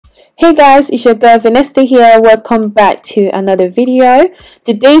Hey guys, it's your girl Vanessa here. Welcome back to another video.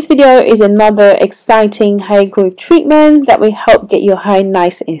 Today's video is another exciting hair growth treatment that will help get your hair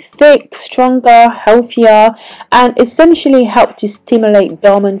nice and thick, stronger, healthier, and essentially help to stimulate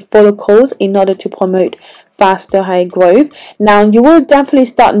dormant follicles in order to promote faster hair growth. Now you will definitely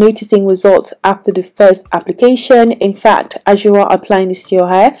start noticing results after the first application. In fact, as you are applying this to your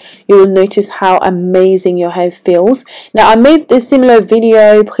hair, you will notice how amazing your hair feels. Now I made a similar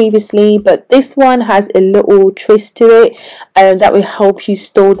video previously, but this one has a little twist to it that will help you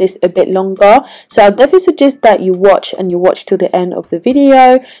store this a bit longer. So I definitely suggest that you watch till the end of the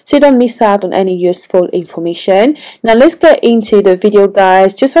video so you don't miss out on any useful information. Now let's get into the video,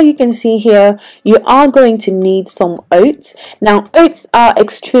 guys. Just so you can see here, you are going to need some oats. Now oats are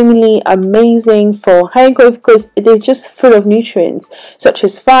extremely amazing for hair growth because they're just full of nutrients such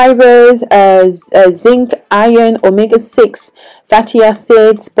as fibers, zinc, iron, omega-6 fatty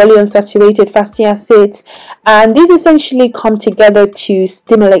acids, polyunsaturated fatty acids, and these essentially come together to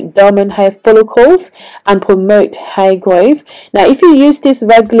stimulate dormant hair follicles and promote hair growth. Now if you use this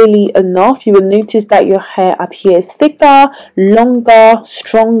regularly enough, you will notice that your hair appears thicker, longer,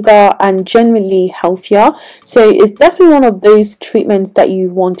 stronger, and generally healthier. So it's definitely one of those treatments that you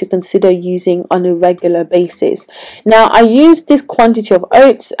want to consider using on a regular basis. Now I used this quantity of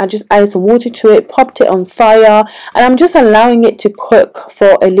oats. I just added some water to it, popped it on fire, and I'm just allowing it to cook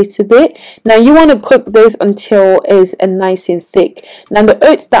for a little bit. Now you want to cook this until it's nice and thick. Now the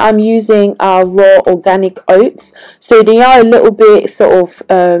oats that I'm using are raw organic oats, so they are a little bit sort of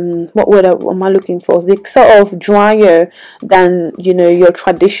what am I looking for? They're sort of drier than, you know, your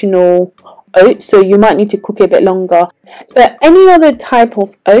traditional oats, so you might need to cook it a bit longer, but any other type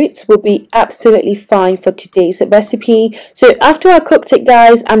of oats will be absolutely fine for today's recipe. So after I cooked it,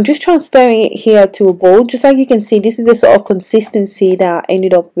 guys, I'm just transferring it here to a bowl. Just like you can see, this is the sort of consistency that I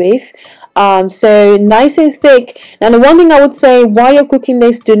ended up with. So nice and thick. Now the one thing I would say, while you're cooking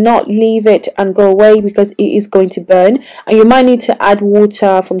this, do not leave it and go away because it is going to burn, and you might need to add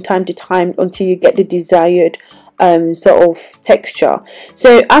water from time to time until you get the desired sort of texture.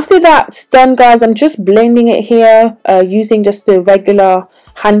 So after that's done, guys, I'm just blending it here using just the regular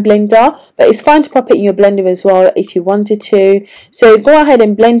hand blender, but it's fine to pop it in your blender as well if you wanted to. So go ahead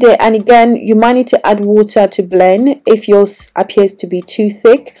and blend it, and again you might need to add water to blend if yours appears to be too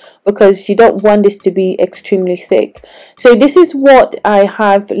thick, because you don't want this to be extremely thick. So this is what I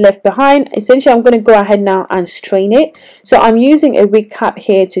have left behind. Essentially I'm going to go ahead now and strain it. So I'm using a wig cap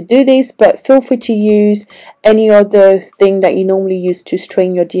here to do this, but feel free to use any other thing that you normally use to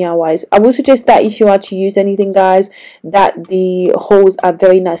strain your DIYs. I will suggest that if you are to use anything, guys, that the holes are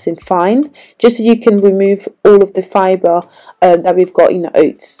very nice and fine, just so you can remove all of the fiber that we've got in the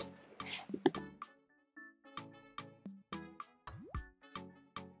oats.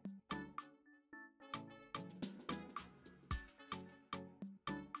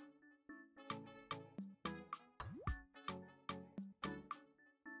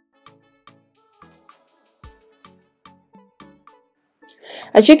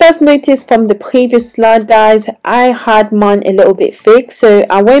 As you guys noticed from the previous slide, guys, I had mine a little bit thick, so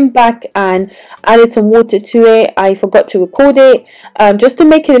I went back and added some water to it. I forgot to record it just to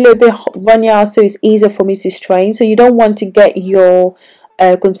make it a little bit runnier so it's easier for me to strain. So you don't want to get your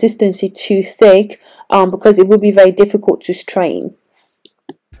consistency too thick because it will be very difficult to strain.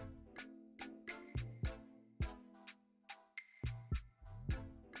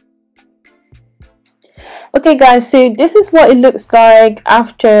 Okay guys, so this is what it looks like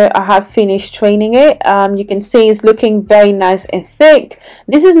after I have finished training it. You can see it's looking very nice and thick.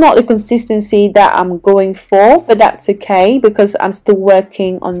 This is not the consistency that I'm going for, but that's okay because I'm still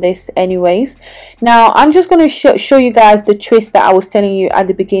working on this anyways. Now I'm just going to show you guys the twist that I was telling you at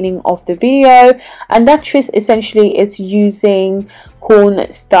the beginning of the video, and that twist essentially is using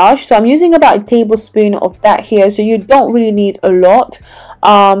corn starch. So I'm using about a tablespoon of that here, so you don't really need a lot.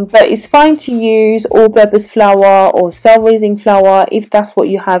 But it's fine to use all-purpose flour or cell-raising flour if that's what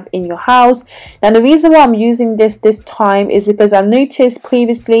you have in your house. Now the reason why I'm using this time is because I noticed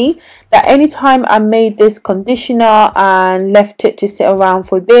previously that anytime I made this conditioner and left it to sit around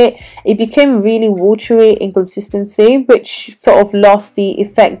for a bit, it became really watery in consistency, which sort of lost the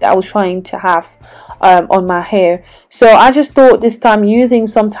effect that I was trying to have on my hair. So I just thought this time using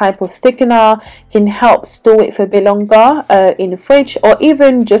some type of thickener can help store it for a bit longer in the fridge, or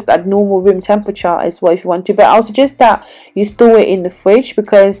even just at normal room temperature as well if you want to, but I'll suggest that you store it in the fridge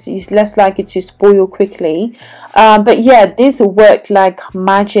because it's less likely to spoil quickly. But yeah, this worked like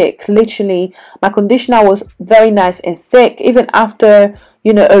magic. Literally my conditioner was very nice and thick even after,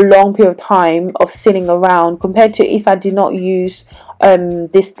 you know, a long period of time of sitting around, compared to if I did not use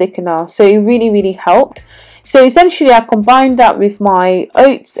this thickener. So it really helped. So essentially I combined that with my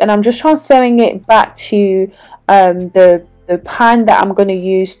oats, and I'm just transferring it back to the pan that I'm going to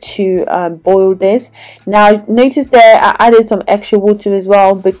use to boil this. Now notice there I added some extra water as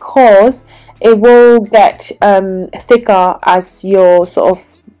well, because it will get thicker as you're sort of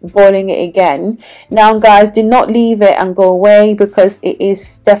boiling it again. Now guys, do not leave it and go away, because it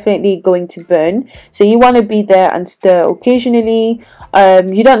is definitely going to burn. So you want to be there and stir occasionally.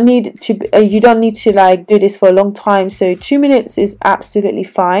 You don't need to like do this for a long time, so 2 minutes is absolutely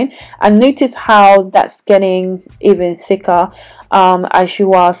fine. And notice how that's getting even thicker as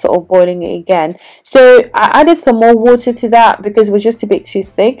you are sort of boiling it again. So I added some more water to that because it was just a bit too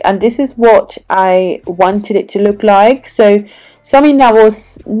thick, and this is what I wanted it to look like. So something that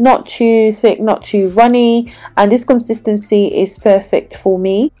was not too thick, not too runny, and this consistency is perfect for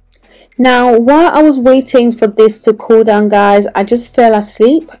me. Now while I was waiting for this to cool down guys, I just fell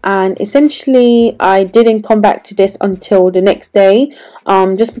asleep, and essentially I didn't come back to this until the next day,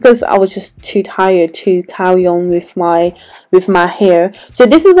 just because I was just too tired to carry on with my hair. So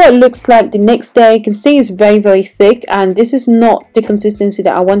this is what it looks like the next day. You can see it's very thick, and this is not the consistency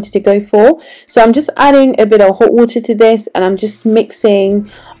that I wanted to go for. So I'm just adding a bit of hot water to this, and I'm just mixing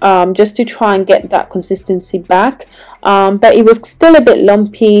just to try and get that consistency back. But it was still a bit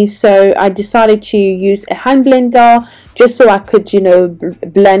lumpy, so I decided to use a hand blender just so I could, you know,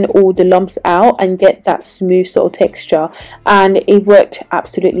 blend all the lumps out and get that smooth sort of texture, and it worked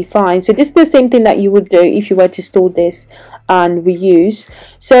absolutely fine. So this is the same thing that you would do if you were to store this and reuse.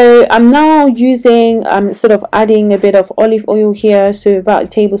 So I'm now using sort of adding a bit of olive oil here, so about a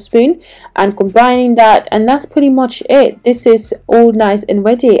tablespoon, and combining that, and that's pretty much it. This is all nice and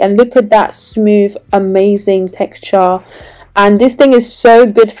ready, and look at that smooth, amazing texture. And this thing is so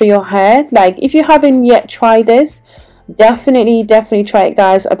good for your hair. Like, if you haven't yet tried this, definitely try it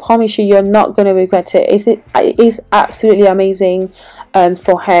guys. I promise you, you're not going to regret it. It is absolutely amazing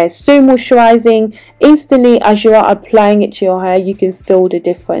for hair. So moisturizing. Instantly as you are applying it to your hair, you can feel the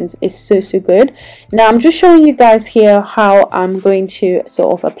difference. It's so good. Now I'm just showing you guys here how I'm going to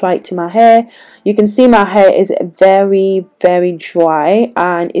sort of apply it to my hair. You can see my hair is very dry,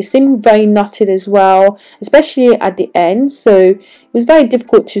 and it seemed very knotted as well, especially at the end. So it was very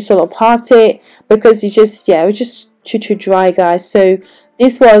difficult to sort of part it, because it was just too dry guys. So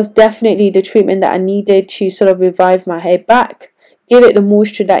this was definitely the treatment that I needed to sort of revive my hair back, give it the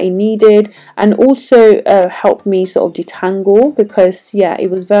moisture that it needed, and also help me sort of detangle, because yeah,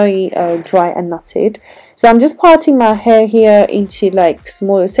 it was very dry and knotted. So I'm just parting my hair here into like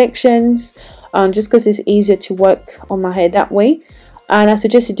smaller sections, just because it's easier to work on my hair that way. And I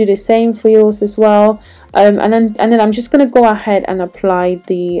suggest you do the same for yours as well. And then I'm just going to go ahead and apply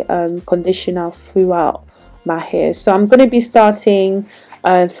the conditioner throughout my hair. So I'm going to be starting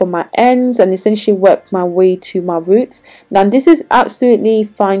from my ends and essentially work my way to my roots. Now this is absolutely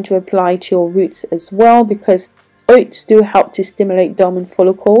fine to apply to your roots as well, because oats do help to stimulate dormant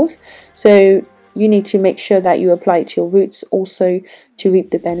follicles. So you need to make sure that you apply it to your roots also to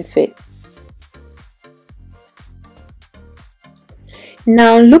reap the benefit.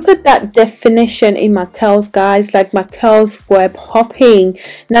 Now look at that definition in my curls guys, like my curls were popping.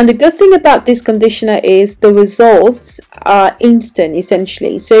 Now the good thing about this conditioner is the results are instant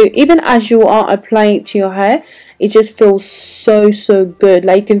essentially. So even as you are applying it to your hair, it just feels so good.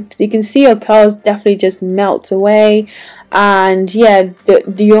 Like you can see your curls definitely just melt away, and yeah,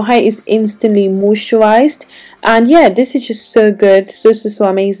 your hair is instantly moisturized. And yeah, this is just so good, so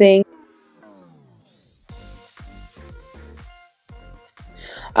amazing.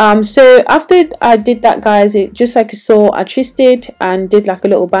 So after I did that guys, it just like you saw, I twisted and did like a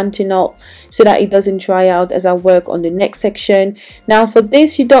little bantu knot so that it doesn't dry out as I work on the next section. Now for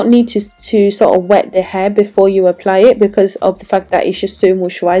this, you don't need to sort of wet the hair before you apply it, because of the fact that it's just so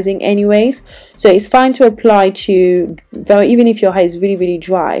moisturizing anyways. So it's fine to apply to even if your hair is really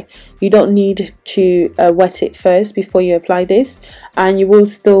dry. You don't need to wet it first before you apply this, and you will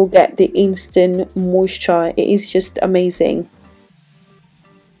still get the instant moisture. It is just amazing.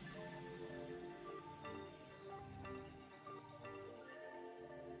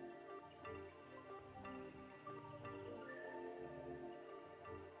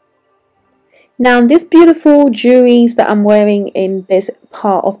 Now this beautiful jewelries that I'm wearing in this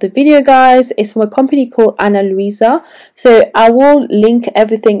part of the video guys is from a company called Ana Luisa. So I will link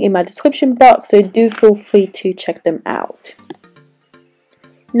everything in my description box, so do feel free to check them out.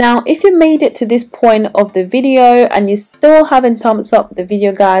 Now, if you made it to this point of the video and you still haven't thumbs up the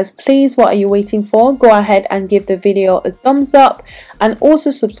video, guys, please, what are you waiting for? Go ahead and give the video a thumbs up, and also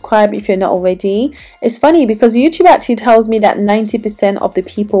subscribe if you're not already. It's funny because YouTube actually tells me that 90% of the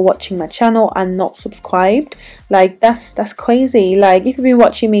people watching my channel are not subscribed. Like, that's crazy. Like, if you've been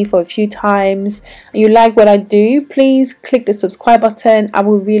watching me for a few times and you like what I do, please click the subscribe button. I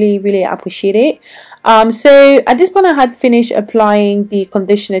will really appreciate it. So at this point I had finished applying the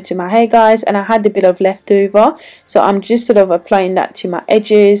conditioner to my hair, guys, and I had a bit of leftover, so I'm just sort of applying that to my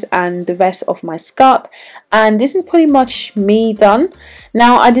edges and the rest of my scalp, and this is pretty much me done.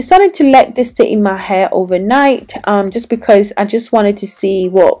 Now I decided to let this sit in my hair overnight, just because I just wanted to see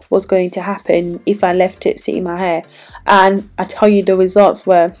what was going to happen if I left it sit in my hair, and I tell you, the results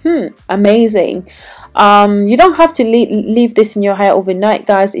were amazing. You don't have to leave this in your hair overnight,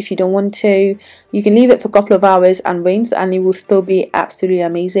 guys. If you don't want to, you can leave it for a couple of hours and rinse, and it will still be absolutely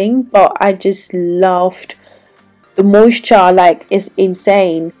amazing. But I just loved the moisture, like, it's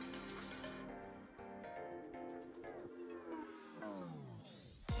insane.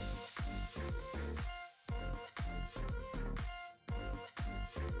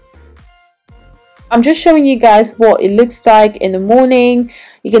 I'm just showing you guys what it looks like in the morning.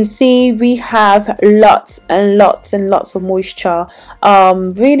 You can see we have lots and lots and lots of moisture.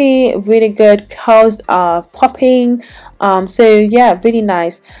 Really good. Curls are popping. So yeah, really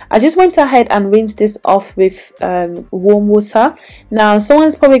nice. I just went ahead and rinsed this off with warm water. Now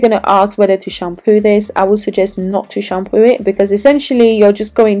someone's probably going to ask whether to shampoo this. I would suggest not to shampoo it, because essentially you're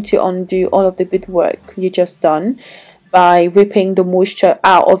just going to undo all of the good work you just done by ripping the moisture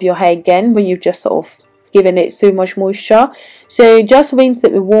out of your hair again when you've just sort of given it so much moisture. So just rinse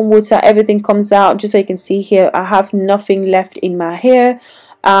it with warm water, everything comes out. Just so you can see here, I have nothing left in my hair,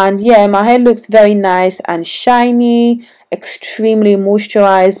 and yeah, my hair looks very nice and shiny, extremely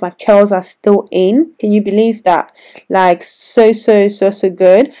moisturized. My curls are still in. Can you believe that? Like, so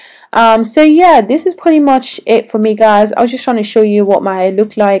good. So yeah, this is pretty much it for me, guys. I was just trying to show you what my hair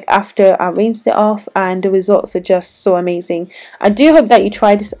looked like after I rinsed it off, and the results are just so amazing. I do hope that you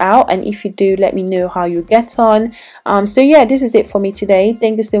try this out, and if you do, let me know how you get on. So yeah, this is it for me today.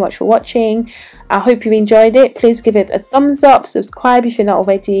 Thank you so much for watching. I hope you enjoyed it. Please give it a thumbs up, subscribe if you're not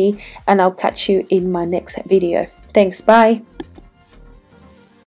already, and I'll catch you in my next video. Thanks, bye.